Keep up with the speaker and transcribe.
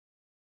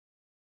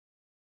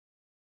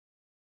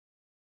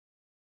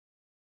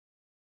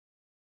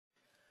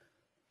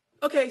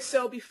Okay,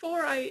 so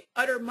before I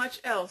utter much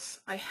else,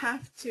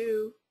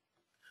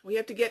 we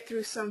have to get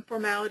through some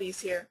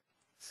formalities here.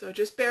 So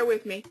just bear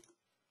with me.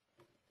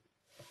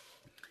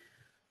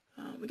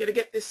 We got to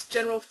get this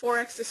general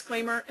Forex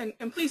disclaimer,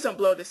 and please don't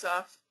blow this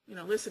off.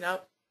 Listen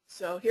up.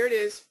 So here it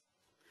is.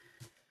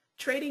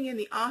 Trading in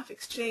the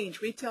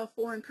off-exchange retail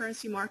foreign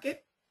currency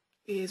market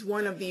is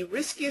one of the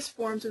riskiest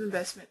forms of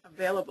investment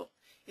available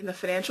in the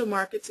financial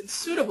markets and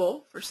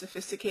suitable for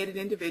sophisticated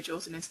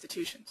individuals and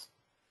institutions.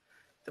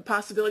 The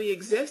possibility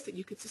exists that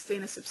you could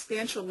sustain a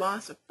substantial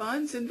loss of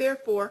funds, and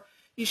therefore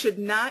you should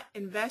not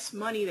invest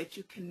money that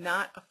you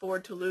cannot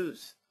afford to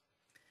lose.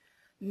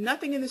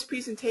 Nothing in this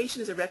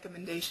presentation is a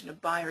recommendation to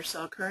buy or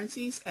sell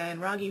currencies, and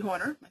Raghee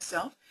Horner,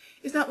 myself,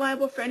 is not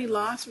liable for any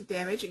loss or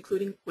damage,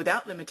 including,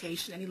 without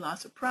limitation, any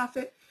loss of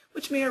profit,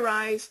 which may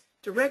arise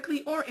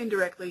directly or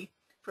indirectly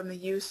from the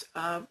use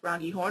of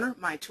Raghee Horner,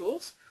 my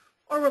tools,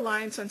 or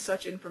reliance on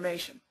such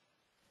information.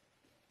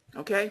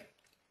 Okay?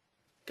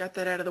 Got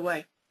that out of the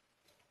way.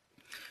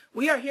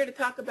 We are here to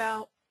talk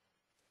about,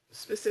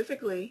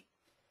 specifically,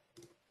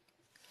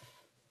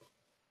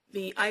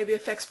 the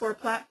IBFX4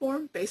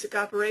 platform, basic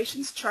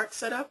operations, chart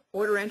setup,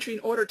 order entry,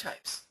 and order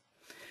types.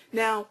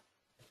 Now,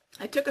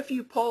 I took a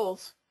few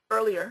polls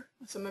earlier.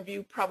 Some of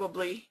you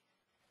probably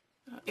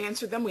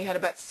answered them. We had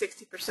about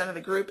 60% of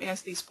the group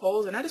answer these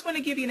polls, and I just want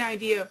to give you an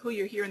idea of who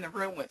you're here in the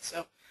room with.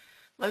 So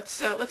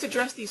let's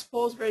address these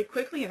polls very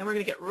quickly, and then we're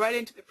going to get right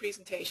into the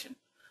presentation.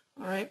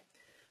 All right?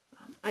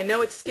 I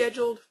know it's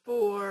scheduled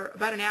for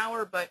about an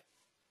hour, but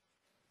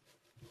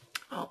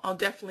I'll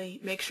definitely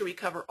make sure we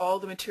cover all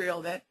the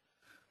material that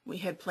we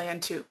had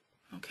planned to.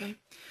 Okay,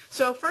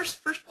 so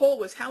first poll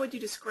was, how would you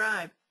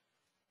describe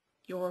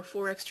your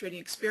Forex trading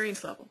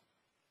experience level?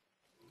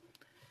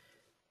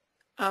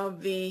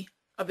 Of the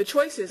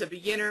choices, a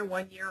beginner,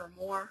 1 year or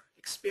more,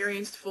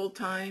 experienced,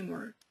 full-time,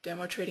 or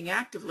demo trading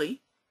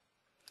actively,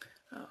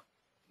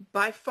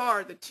 by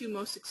far the two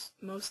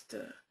most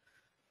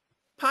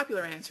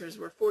popular answers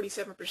were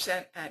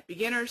 47% at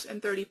beginners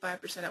and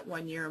 35% at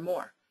 1 year or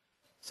more.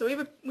 So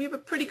we have a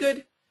pretty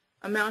good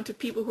amount of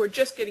people who are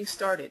just getting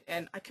started,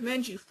 and I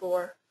commend you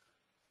for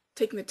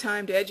taking the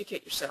time to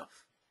educate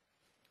yourself.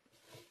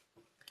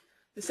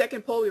 The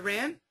second poll we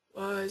ran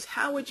was,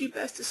 how would you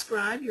best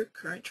describe your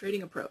current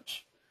trading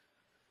approach?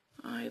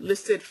 I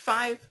listed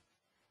 5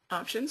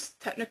 options: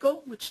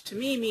 technical, which to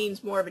me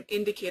means more of an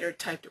indicator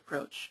typed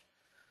approach;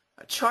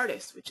 a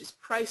chartist, which is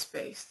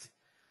price-based,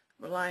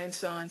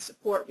 reliance on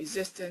support,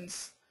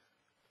 resistance,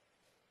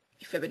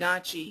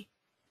 Fibonacci,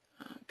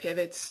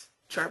 pivots,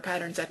 chart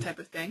patterns, that type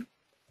of thing.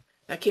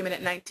 That came in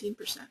at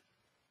 19%.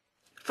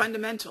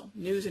 Fundamental,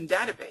 news and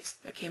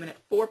database, that came in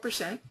at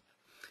 4%.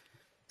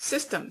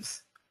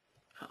 Systems,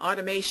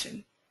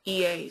 automation,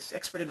 EAs,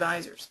 expert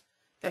advisors,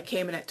 that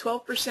came in at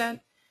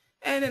 12%.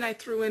 And then I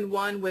threw in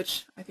one,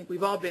 which I think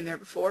we've all been there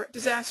before,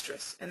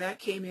 disastrous, and that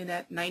came in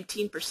at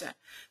 19%.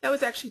 That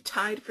was actually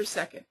tied for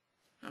second.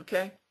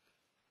 Okay?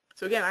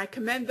 So again, I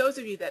commend those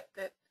of you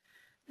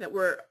that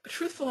were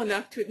truthful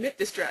enough to admit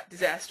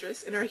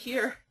disastrous and are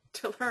here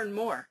to learn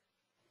more.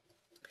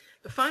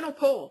 The final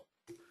poll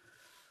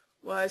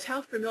was,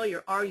 how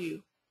familiar are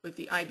you with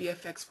the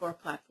IBFX4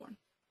 platform?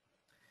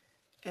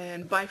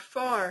 And by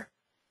far,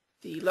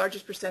 the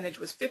largest percentage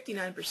was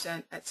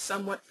 59% at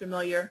somewhat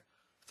familiar,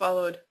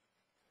 followed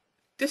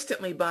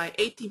distantly by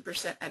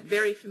 18% at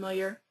very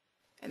familiar,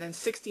 and then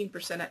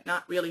 16% at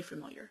not really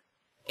familiar.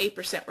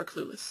 8% were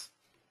clueless.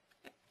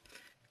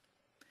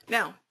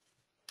 Now,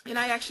 and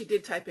I actually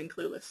did type in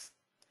clueless.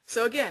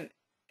 So again,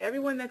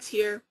 everyone that's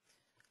here,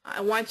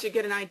 I want you to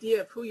get an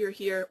idea of who you're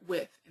here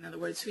with. In other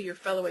words, who your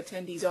fellow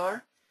attendees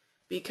are,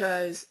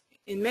 because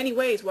in many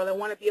ways, while I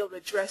want to be able to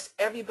address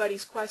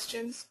everybody's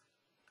questions,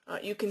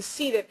 you can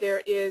see that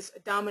there is a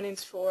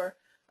dominance for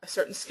a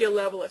certain skill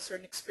level, a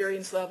certain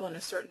experience level, and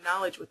a certain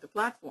knowledge with the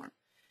platform.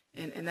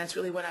 And that's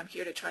really what I'm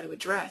here to try to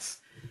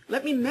address.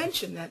 Let me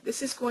mention that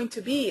this is going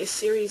to be a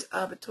series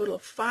of a total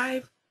of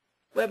 5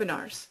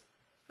 webinars,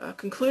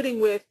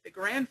 concluding with the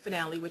grand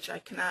finale, which I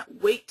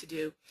cannot wait to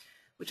do,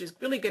 which is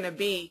really going to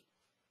be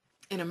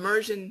an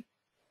immersion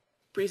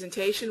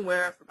presentation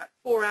where for about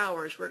 4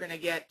 hours we're going to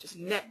get just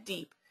neck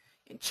deep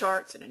in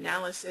charts and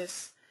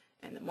analysis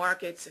and the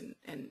markets,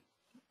 and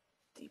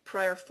the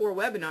prior 4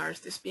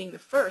 webinars, this being the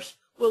first,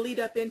 will lead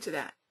up into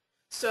that.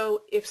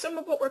 So if some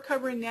of what we're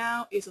covering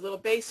now is a little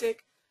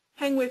basic,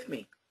 hang with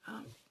me.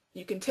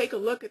 You can take a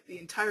look at the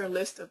entire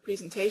list of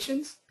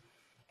presentations,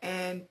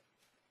 and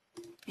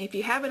if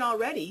you haven't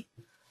already,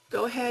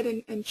 go ahead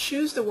and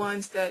choose the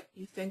ones that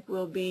you think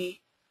will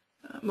be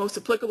most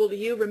applicable to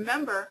you.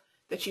 Remember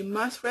that you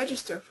must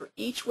register for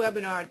each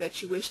webinar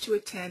that you wish to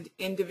attend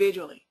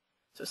individually.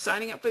 So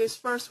signing up for this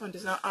first one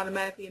does not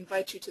automatically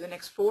invite you to the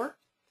next 4.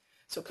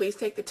 So please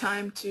take the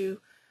time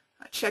to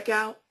check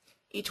out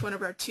each one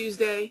of our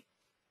Tuesday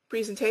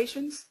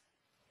presentations.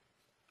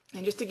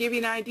 And just to give you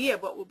an idea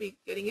of what we'll be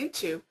getting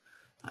into,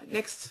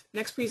 next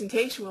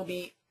presentation will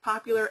be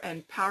popular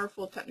and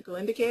powerful technical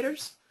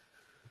indicators,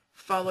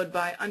 followed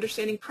by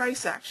understanding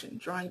price action,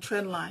 drawing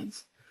trend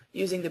lines,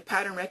 using the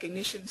pattern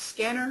recognition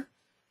scanner,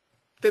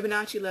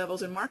 Fibonacci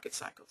levels, and market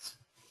cycles.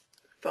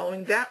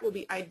 Following that will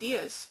be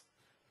ideas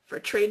for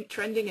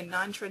trending and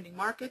non-trending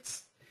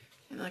markets.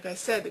 And like I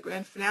said, the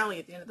grand finale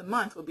at the end of the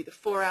month will be the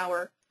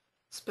 4-hour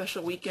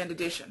special weekend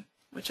edition,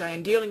 which I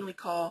endearingly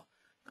call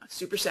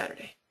Super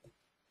Saturday.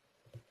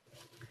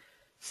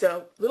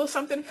 So, a little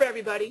something for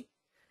everybody.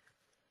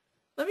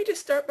 Let me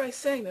just start by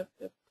saying that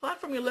the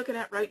platform you're looking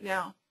at right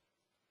now,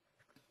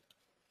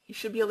 you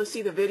should be able to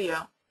see the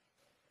video.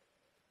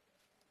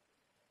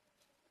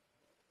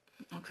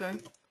 Okay?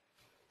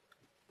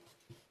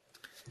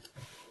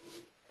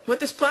 What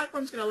this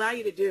platform is going to allow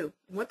you to do,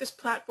 and what this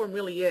platform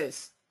really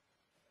is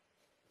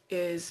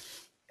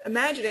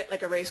imagine it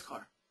like a race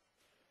car.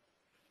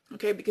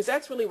 Okay? Because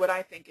that's really what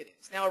I think it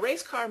is. Now, a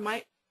race car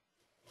might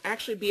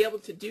actually be able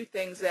to do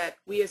things that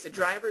we as the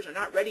drivers are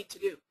not ready to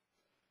do.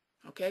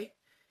 Okay?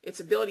 Its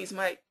abilities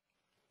might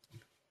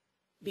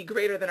be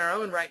greater than our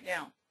own right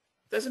now.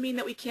 Doesn't mean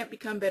that we can't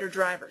become better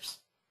drivers.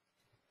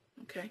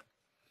 Okay?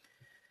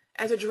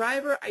 As a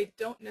driver, I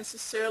don't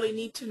necessarily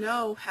need to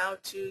know how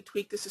to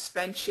tweak the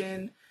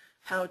suspension,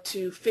 how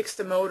to fix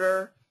the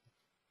motor,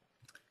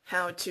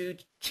 how to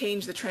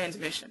change the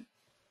transmission.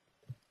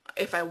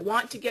 If I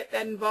want to get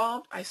that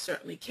involved, I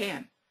certainly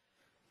can.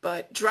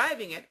 But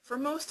driving it, for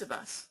most of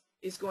us,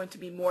 is going to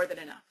be more than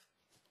enough.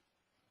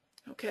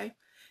 Okay?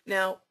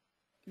 Now,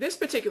 this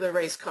particular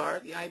race car,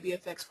 the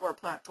IBFX4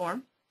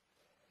 platform,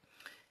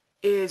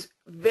 is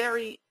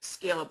very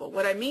scalable.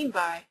 What I mean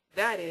by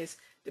that is,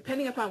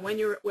 depending upon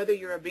whether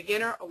you're a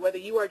beginner or whether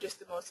you are just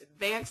the most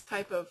advanced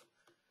type of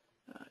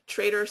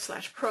trader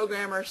 /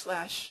 programmer /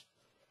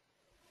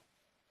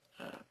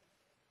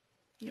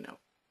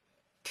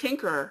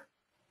 tinkerer,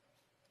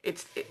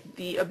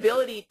 the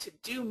ability to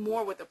do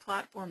more with the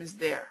platform is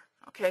there.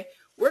 Okay,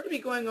 we're going to be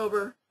going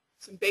over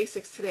some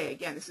basics today.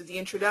 Again, this is the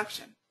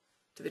introduction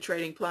to the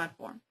trading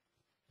platform.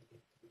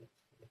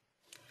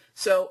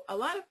 So a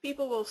lot of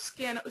people will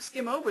skim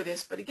over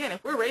this, but again,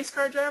 if we're race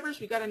car drivers,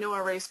 we got to know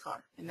our race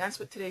car, and that's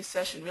what today's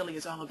session really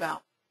is all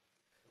about.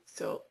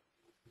 So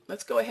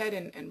let's go ahead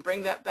and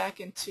bring that back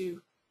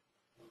into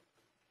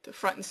the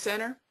front and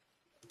center.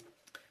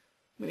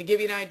 I'm going to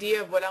give you an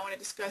idea of what I want to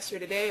discuss here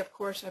today. Of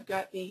course, I've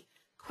got the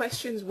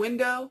questions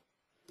window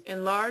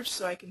enlarged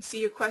so I can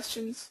see your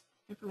questions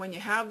if and when you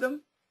have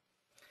them.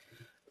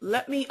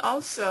 Let me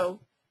also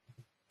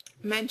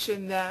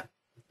mention that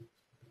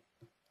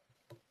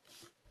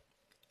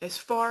as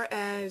far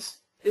as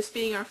this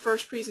being our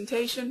first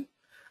presentation,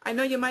 I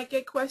know you might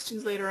get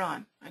questions later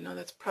on. I know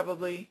that's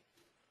probably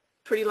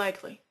pretty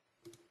likely.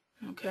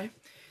 Okay?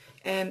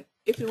 And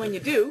if and when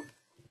you do,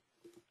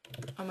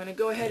 I'm going to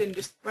go ahead and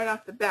just right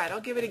off the bat, I'll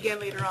give it again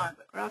later on,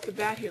 but right off the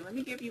bat here, let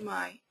me give you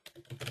my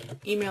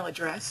email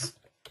address.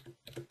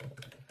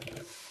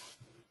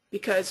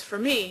 Because for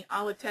me,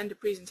 I'll attend a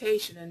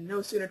presentation and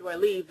no sooner do I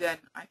leave than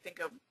I think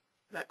of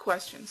that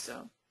question.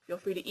 So feel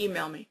free to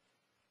email me.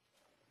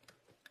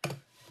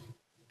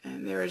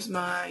 And there is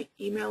my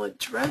email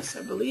address,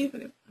 I believe,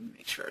 and let me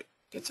make sure it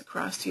gets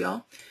across to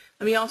y'all.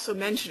 Let me also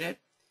mention it.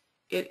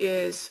 It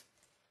is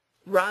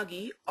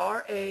Raghee,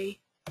 R-A-G-H-E-E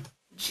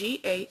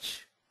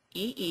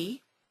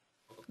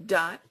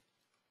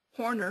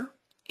 .Horner,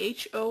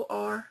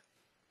 H-O-R-N-E-R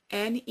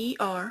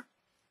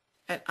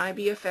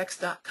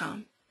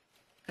 @ibfx.com.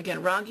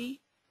 Again,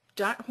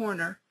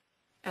 Raghee.Horner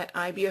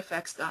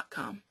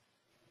 @ibfx.com.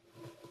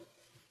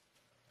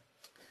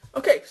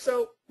 Okay,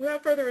 so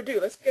without further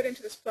ado, let's get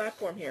into this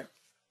platform here.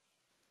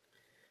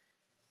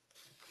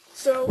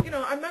 So,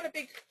 I'm not a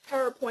big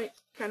PowerPoint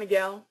kind of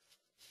gal.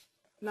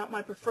 Not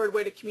my preferred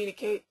way to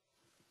communicate.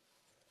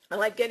 I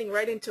like getting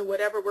right into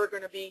whatever we're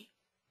going to be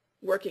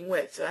working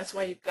with. So that's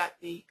why you've got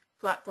the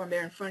platform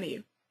there in front of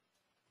you.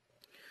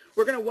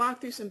 We're going to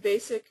walk through some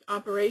basic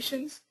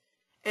operations.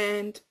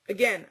 And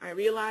again, I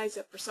realize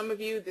that for some of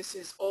you this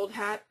is old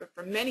hat, but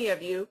for many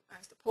of you,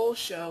 as the polls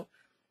show,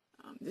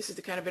 this is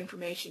the kind of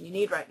information you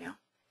need right now.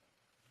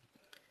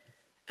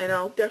 And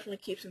I'll definitely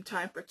keep some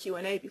time for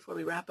Q&A before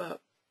we wrap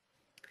up.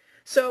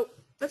 So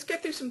let's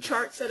get through some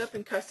chart setup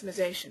and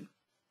customization.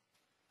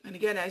 And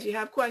again, as you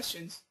have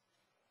questions,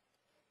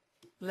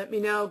 let me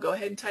know. Go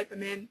ahead and type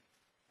them in.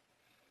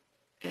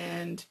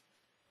 And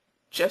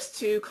just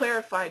to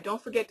clarify,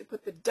 don't forget to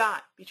put the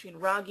dot between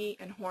Raghee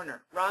and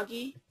Horner.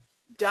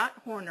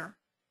 Raghee.Horner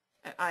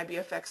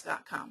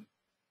 @ibfx.com.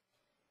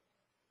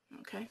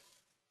 Okay?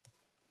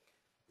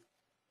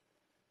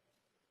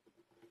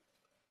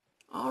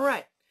 All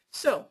right.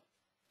 So,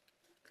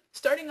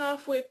 starting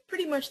off with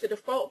pretty much the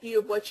default view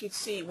of what you'd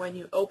see when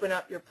you open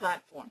up your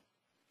platform.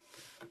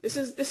 This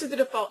is the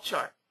default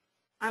chart.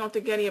 I don't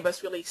think any of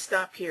us really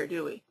stop here,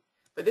 do we?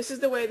 But this is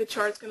the way the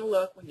chart's going to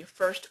look when you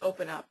first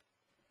open up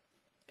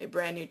a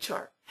brand new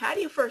chart. How do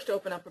you first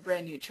open up a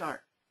brand new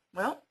chart?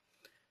 Well,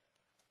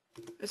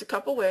 there's a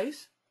couple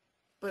ways,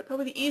 but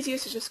probably the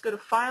easiest is just go to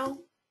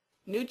File,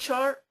 New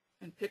Chart,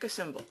 and pick a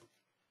symbol.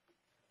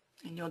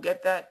 And you'll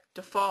get that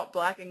default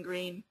black and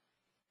green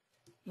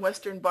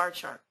Western bar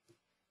chart.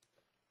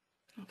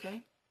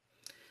 Okay?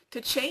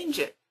 To change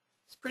it,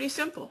 it's pretty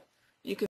simple.